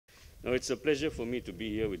Now, it's a pleasure for me to be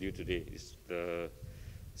here with you today. It's the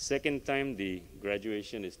second time the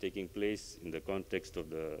graduation is taking place in the context of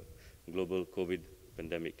the global COVID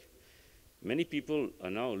pandemic. Many people are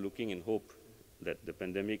now looking in hope that the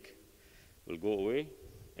pandemic will go away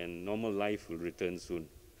and normal life will return soon.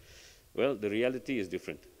 Well, the reality is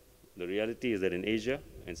different. The reality is that in Asia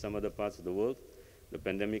and some other parts of the world, the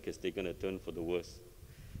pandemic has taken a turn for the worse.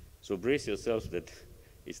 So brace yourselves that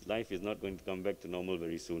life is not going to come back to normal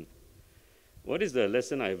very soon. What is the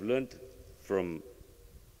lesson I've learned from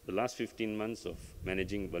the last 15 months of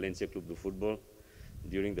managing Valencia Club de Football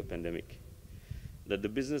during the pandemic? That the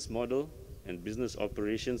business model and business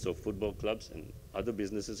operations of football clubs and other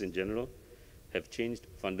businesses in general have changed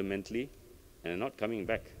fundamentally and are not coming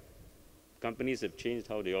back. Companies have changed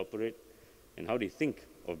how they operate and how they think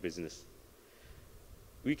of business.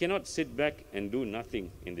 We cannot sit back and do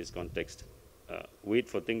nothing in this context, wait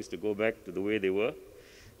for things to go back to the way they were.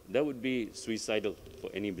 That would be suicidal for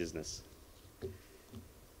any business.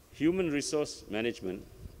 Human resource management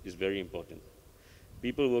is very important.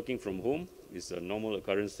 People working from home is a normal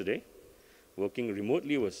occurrence today. Working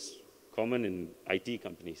remotely was common in IT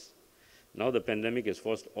companies. Now the pandemic has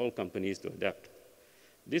forced all companies to adapt.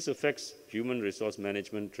 This affects human resource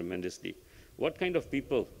management tremendously. What kind of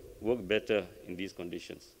people work better in these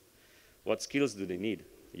conditions? What skills do they need?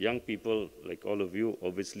 Young people, like all of you,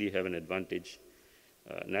 obviously have an advantage,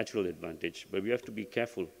 natural advantage, but we have to be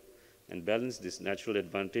careful and balance this natural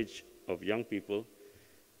advantage of young people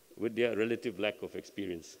with their relative lack of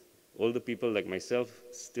experience. Older people like myself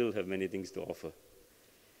still have many things to offer.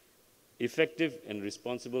 Effective and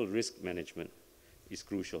responsible risk management is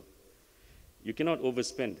crucial. You cannot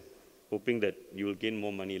overspend, hoping that you will gain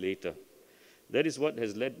more money later. That is what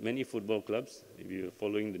has led many football clubs, if you're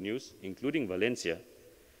following the news, including Valencia,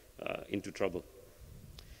 into trouble.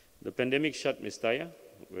 The pandemic shut Mestalla,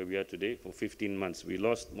 where we are today, for 15 months. We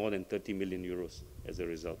lost more than 30 million euros as a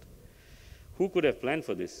result. Who could have planned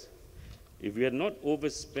for this? If we had not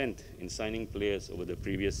overspent in signing players over the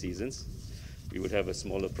previous seasons, we would have a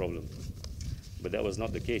smaller problem. But that was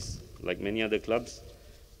not the case. Like many other clubs,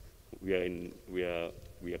 we are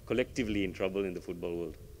collectively in trouble in the football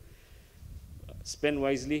world. Spend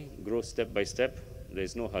wisely, grow step by step. There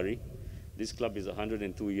is no hurry. This club is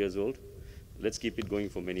 102 years old. Let's keep it going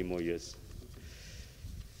for many more years.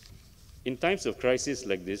 In times of crisis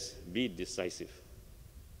like this, be decisive.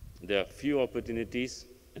 There are few opportunities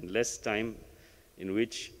and less time in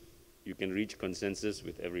which you can reach consensus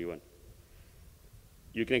with everyone.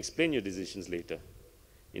 You can explain your decisions later.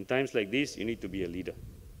 In times like these, you need to be a leader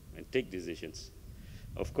and take decisions.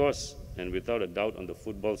 Of course, and without a doubt on the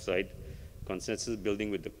football side, consensus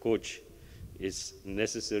building with the coach is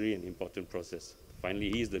necessary and important process.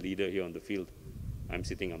 Finally, he is the leader here on the field. I'm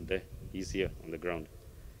sitting up there. He's here on the ground.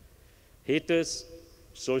 Haters,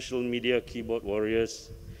 social media keyboard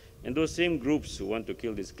warriors, and those same groups who want to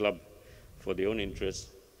kill this club for their own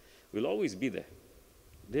interests will always be there.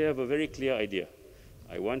 They have a very clear idea.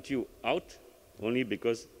 I want you out only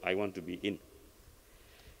because I want to be in.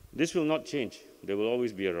 This will not change. They will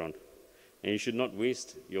always be around. And you should not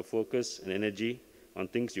waste your focus and energy on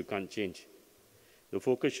things you can't change. The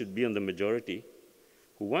focus should be on the majority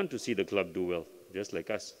who want to see the club do well, just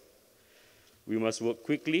like us. We must work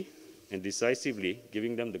quickly and decisively,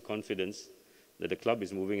 giving them the confidence that the club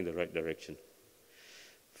is moving in the right direction.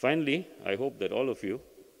 Finally, I hope that all of you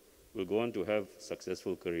will go on to have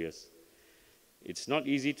successful careers. It's not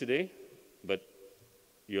easy today, but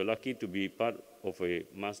you're lucky to be part of a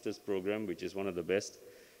master's program, which is one of the best,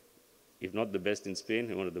 if not the best in Spain,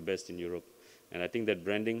 and one of the best in Europe. And I think that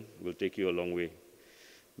branding will take you a long way.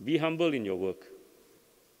 Be humble in your work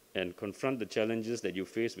and confront the challenges that you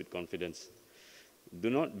face with confidence. Do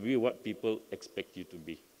not be what people expect you to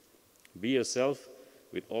be. Be yourself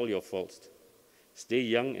with all your faults. Stay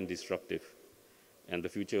young and disruptive, and the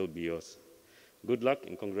future will be yours. Good luck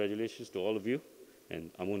and congratulations to all of you,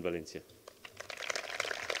 and Amun Valencia.